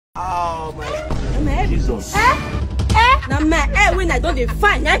Jesus. Now my hair when I don't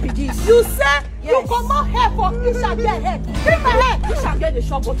define, I be this. You say you come out hair for you shall get head. Give my hair, you shall get the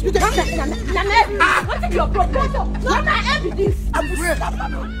shop. But you don't what is your problem? Not my hair be this. I'm afraid.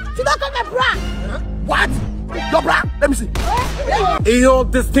 You don't come my bra. What? Your bra? Let me see. Hey, yo,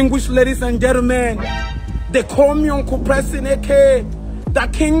 distinguished ladies and gentlemen, they call me Uncle Preston, aka the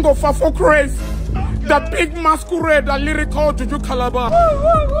king of Afro craze, the big masquerade, the lyrical Juju Calabar.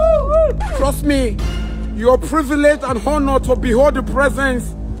 Trust me, you're privileged and honored to behold the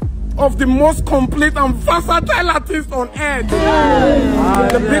presence of the most complete and versatile artist on earth.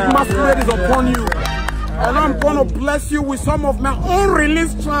 The big masquerade is upon you. And I'm gonna bless you with some of my own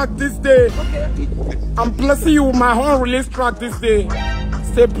release track this day. I'm blessing you with my own release track this day.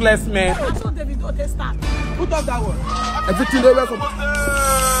 Stay blessed, man. Put up that one. Everything they welcome.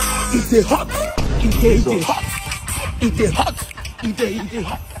 It's hot. It's hot. It's hot.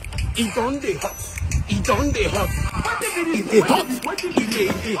 It's hot. It's on the hot. It's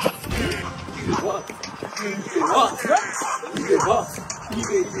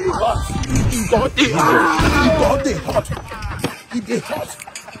on the hot. It's hot. It's hot.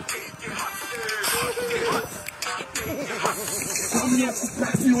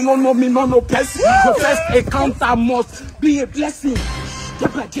 You don't know me, no person. Your first encounter must be a blessing.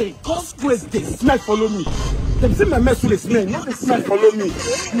 God's grace, they smell follow me. Them say my mess with the smell, not the smell follow me.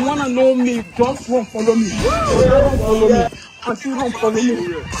 You wanna know me, just run follow me. Don't follow me. And you don't follow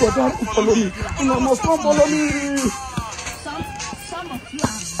me. So don't follow me. You must not follow me. Some of you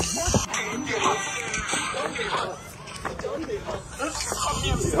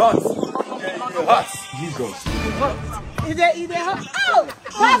Hot. Jesus.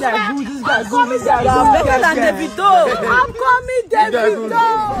 I'm coming Davido.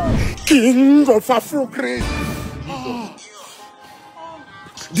 King of Afro craze.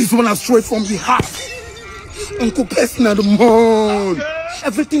 This one is straight from the heart. Uncle Preston and the moon.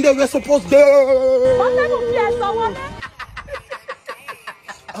 Everything that we're supposed to do.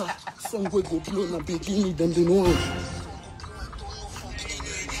 Some boy go blow na bikini, then they know.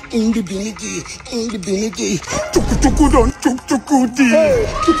 In the binigi, chuku don chukuti,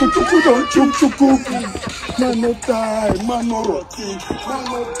 chuku don chukuti. Man no die, man no roti, man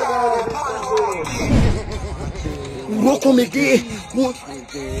no die. Walk on again.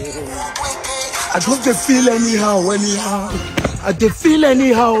 I just dey feel anyhow. I dey feel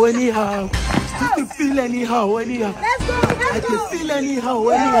anyhow. I dey feel anyhow. I dey feel anyhow.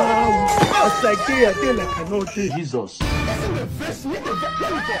 As I dey like I know dey. Jesus.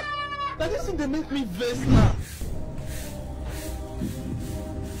 This thing they make me vex now.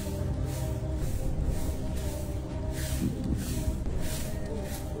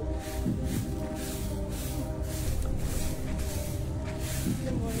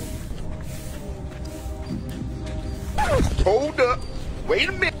 Hold up. Wait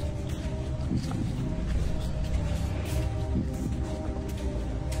a minute.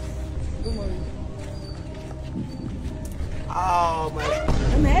 Oh my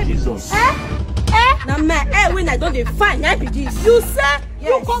Jesus. Now my hair when I don't define, I be this. You say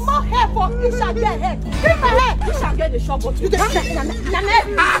you come out hair for you shall get head. Give my hair, you shall get the shop. But you don't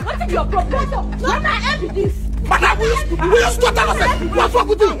what is your problem? Not my hair be this. Madam, will you stop that? What's wrong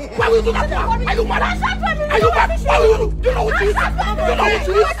with you? Why will you do that? Are you mad? Are you mad? Why will you do? You know what you is? You know what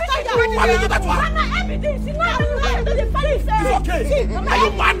you is? Why will you do that one? Not my hair be this. You know how to define it. It's okay. Are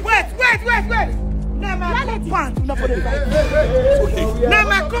you mad? Wait. Now my compound, not for the fight. Now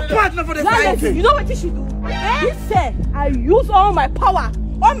my compound, not for the fight. You know what you should do? He said, I use all my power,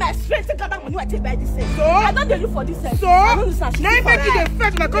 all my strength to gather money I take by this thing. So I don't look for this thing. So I don't understand. Now you make it a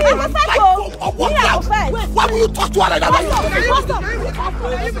fact, my compound. Why will you talk to her like that?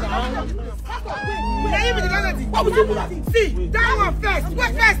 What would you do that? See, that one first.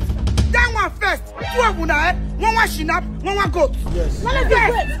 Wait first. That one first. Two of them, one shinap, one goat. Yes.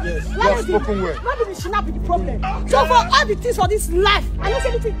 Yes. Spoken word. Not be the shinap is the problem. So for all the things for this life, I don't say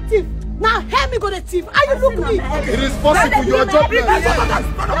anything thief. Now help me go the thief. How you look me? It is possible. You are jobless.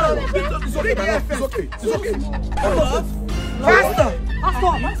 It's okay.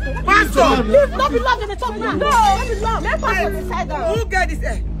 Pastor. Not be love in the top now. No, not be love. Let pastor decide that. Who get this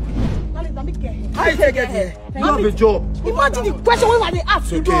hair? How you get here? You have a job. Imagine the question when they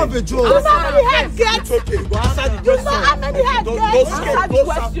ask. You don't have a job. You know how many heads get? It's okay. Go answer the You question. know how many heads get? Answer the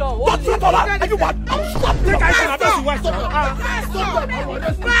question. Don't you know that? Everyone, stop.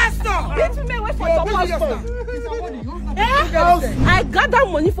 Pastor. Give me wait for your pastor. I got that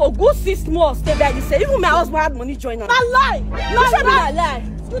money for good 6 months. Stay by the same. Even my husband had money join us. My lie. My lie.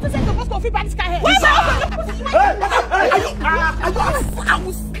 You just say the first coffee by this guy here. I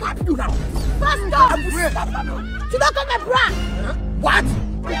will slap you now. Pastor. She don't come my bra. What?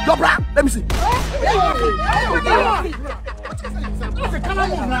 Your bra? Let me see.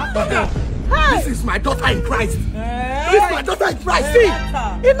 This is my daughter in Christ. This is my daughter in Christ. See?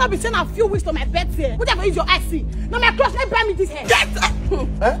 If not be saying a few weeks to my bed here, whatever is your ass see. Now my cross, let buy me this hair. Get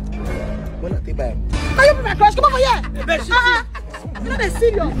huh? When I take by him. Can you be my cross? Come over here. You know they're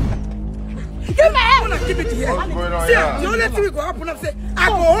serious. Give my hair. Give it here. What's going on See, here? the only thing we go happen, I say, I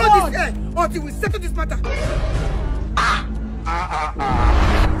go hold this hair until we settle this matter.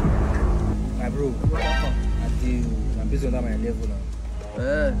 My bro, I'm busy on my level now.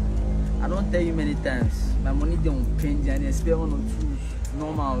 I don't tell you many times. My money don't change and I spend 1 or 2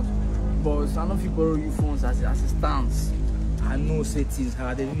 normal. But I don't feel borrow you phones as it stands. I know say things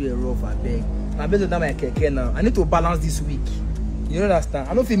hard, they really rough, I beg. I'm busy on my keke now. I need to balance this week. You understand?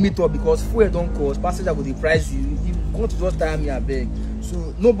 I don't feel meet up because fuel don't cost. Passenger will price you. You want to just tire me, I beg.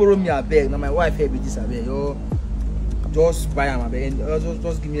 So no borrow me, I beg. Now my wife help with this, I beg. Yo, just buy them, I beg. And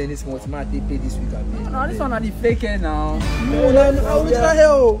just give me any small money. They pay this week, I beg. No, this one are the fake hair now. No, original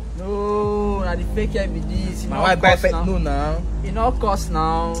hair. No, na the fake hair be this. My wife buy fake. No, now. It no cost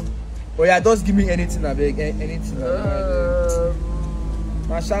now. Oh yeah, just give me anything, I beg. Anything.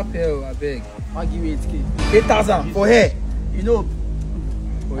 My sharp hair, I beg. I'll give you 8K. 8,000 for hair. You know.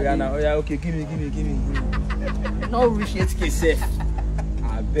 Oh yeah, now. Oh yeah, okay. Give me. No reach 8K safe.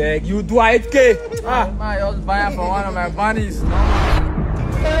 I beg you do 8K. I just buy it for one of my bunnies.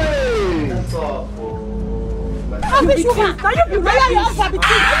 Hey! What's up? Can you be real?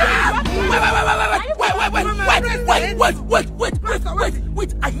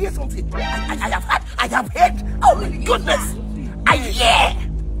 Wait! I hear something. I have heard. Oh my goodness! I hear.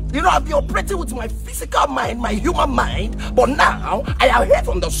 You know, I've been operating with my physical mind, my human mind, but now I have heard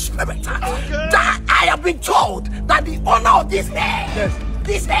from the spirit that I have been told that the owner of this hair,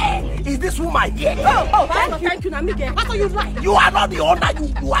 this hair is this woman here. Oh, thank you, Namike. What are you like? You are not the owner.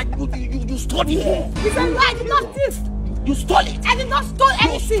 You stole the hair. It's a lie. I did not thief. You stole it. I did not steal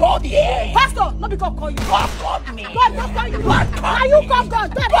anything. You stole the hair. Pastor, not because call you. God called me. God not call you. God called Now me. you call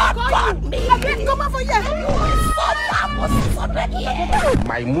God. God called me. Okay, come over here.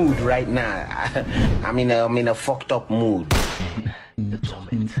 My mood right now, I'm in a fucked up mood. The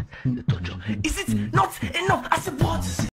torment.